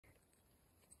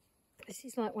This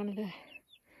is like one of the...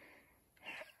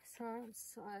 Sorry, I'm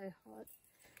so hot.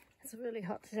 It's really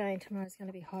hot today and tomorrow's going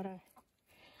to be hotter.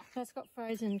 So it's got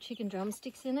frozen chicken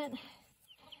drumsticks in it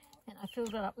and I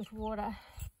filled it up with water.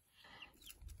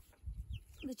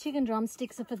 The chicken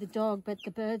drumsticks are for the dog, but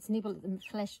the birds nibble at the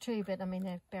flesh too, but I mean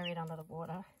they're buried under the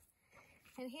water.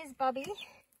 And here's Bubby.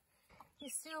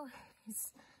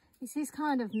 He's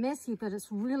kind of messy, but it's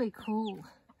really cool.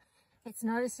 It's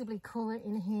noticeably cooler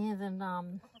in here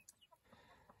than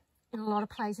in a lot of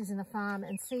places in the farm.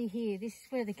 And see here, this is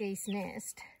where the geese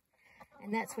nest,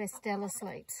 and that's where Stella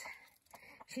sleeps.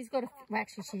 She's got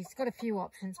a few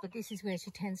options, but this is where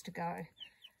she tends to go.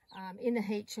 In the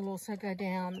heat, she'll also go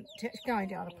down, going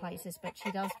to other places, but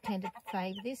she does tend to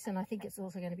favour this, and I think it's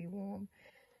also going to be warm.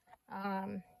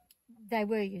 They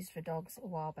were used for dogs a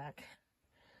while back,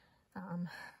 a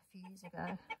few years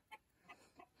ago.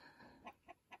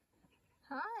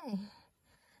 Hi.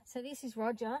 So this is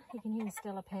Roger. You can hear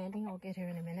Stella panting. I'll get her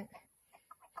in a minute.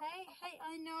 Hey,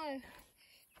 I know.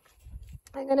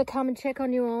 I'm going to come and check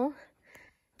on you all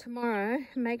tomorrow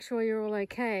and make sure you're all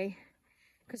okay.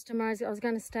 Because I was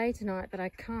going to stay tonight, but I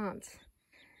can't.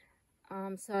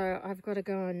 So I've got to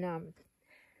go and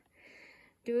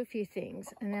do a few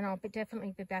things, and then I'll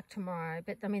definitely be back tomorrow.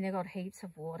 But I mean, they've got heaps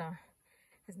of water.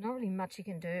 There's not really much you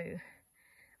can do.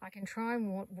 I can try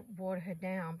and water her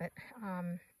down, but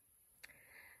I'm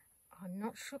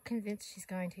not convinced she's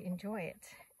going to enjoy it.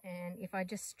 And if I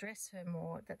just stress her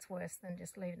more, that's worse than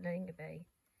just letting her be.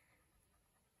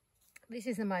 This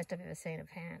is the most I've ever seen a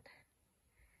pant.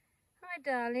 Hi,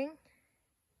 darling.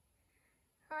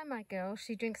 Hi, my girl.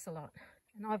 She drinks a lot.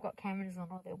 And I've got cameras on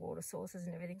all their water sources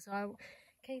and everything, so I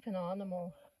keep an eye on them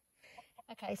all.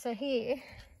 Okay, so here,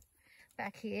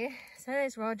 back here, so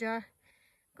there's Roger.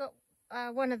 Got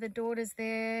one of the daughters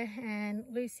there, and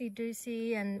Lucy,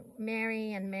 Doocy, and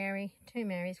Mary. Two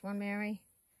Marys, one Mary.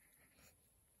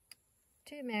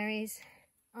 Two Marys.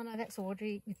 Oh no, that's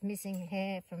Audrey with missing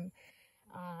hair from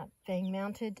being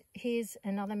mounted. Here's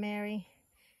another Mary.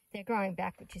 They're growing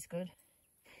back, which is good.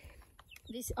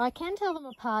 I can tell them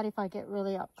apart if I get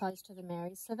really up close to the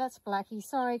Marys. So that's Blackie.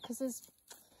 Sorry, because there's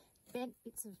bent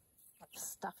bits of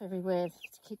stuff everywhere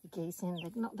to keep the geese in.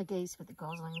 Not the geese, but the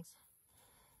goslings.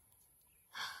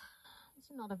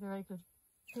 It's not a very good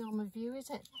film of view, is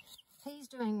it? He's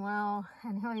doing well,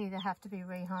 and he'll either have to be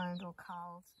rehomed or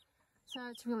culled. So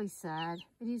it's really sad.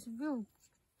 But he's a real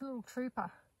little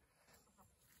trooper.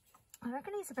 I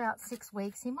reckon he's about 6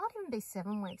 weeks. He might even be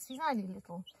 7 weeks. He's only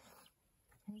little.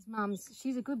 And his mum's,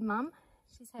 she's a good mum.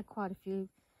 She's had quite a few,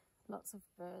 lots of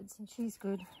birds, and she's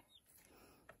good.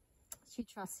 She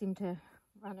trusts him to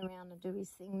run around and do his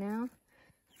thing now.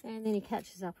 And then he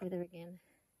catches up with her again.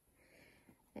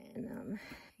 And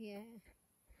yeah.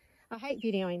 I hate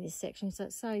videoing this section, so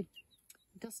it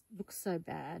just looks so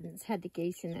bad. And it's had the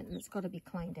geese in it, and it's got to be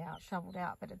cleaned out, shoveled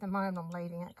out. But at the moment I'm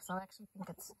leaving it because I actually think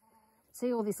it's,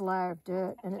 see all this layer of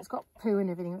dirt, and it's got poo and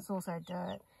everything. It's also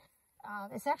dirt.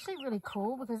 It's actually really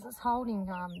cool because it's holding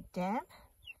damp,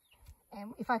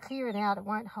 and if I clear it out, it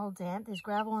won't hold damp. There's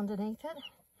gravel underneath it,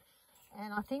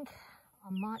 and I think I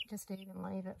might just even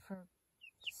leave it for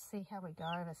to see how we go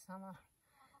over summer,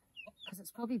 because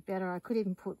it's probably better. I could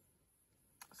even put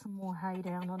some more hay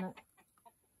down on it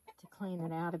to clean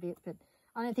it out a bit, but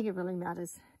I don't think it really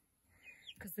matters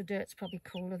because the dirt's probably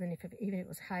cooler than even if it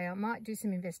was hay. I might do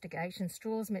some investigation.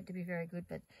 Straw's meant to be very good,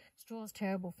 but straw's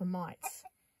terrible for mites.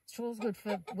 Straw's good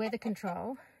for weather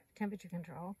control, temperature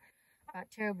control,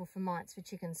 but terrible for mites for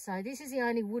chickens. So this is the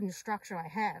only wooden structure I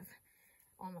have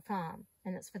on the farm,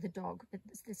 and it's for the dog. But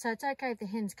so it's okay if the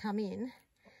hens come in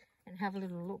and have a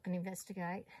little look and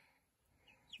investigate.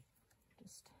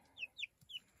 Just,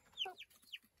 oh,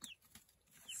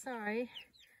 sorry,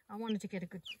 I wanted to get a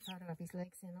good photo of his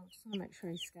legs in. I just want to make sure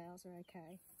his scales are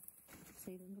okay.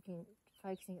 See them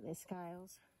focusing at their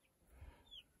scales.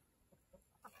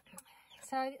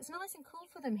 So it's nice and cool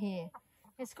for them here.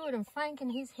 It's good. And Frank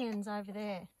and his hen's over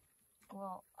there.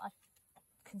 Well, I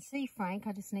can see Frank.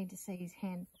 I just need to see his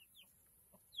hen.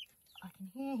 I can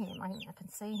hear him. I can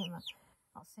see him.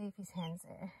 I'll see if his hen's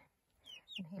there.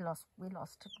 And we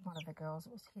lost one of the girls.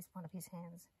 It was one of his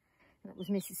hens. And it was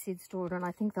Mrs. Sid's daughter. And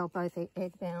I think they'll both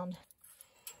egg bound.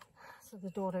 So the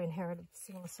daughter inherited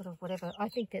similar sort of whatever. I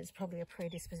think there's probably a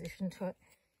predisposition to it.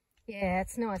 Yeah,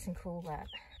 it's nice and cool, that.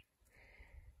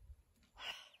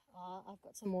 I've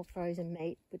got some more frozen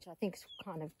meat, which I think is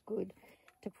kind of good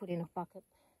to put in a bucket.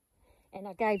 And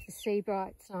I gave the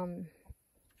Seabrights,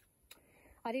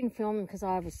 I didn't film them because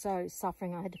I was so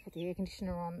suffering. I had to put the air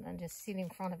conditioner on and just sit in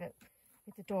front of it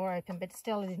with the door open. But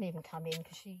Stella didn't even come in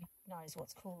because she knows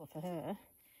what's cooler for her.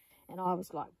 and I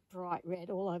was like bright red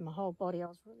all over my whole body. I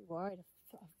was really worried.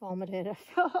 I vomited.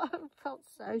 I felt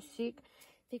so sick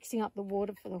fixing up the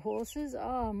water for the horses.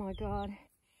 Oh my God.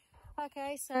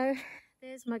 Okay, so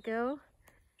there's my girl.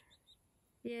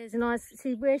 Yeah, it's nice.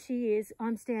 See where she is,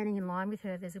 I'm standing in line with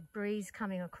her. There's a breeze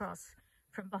coming across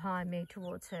from behind me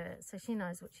towards her, so she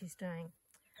knows what she's doing.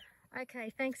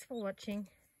 Okay, thanks for watching.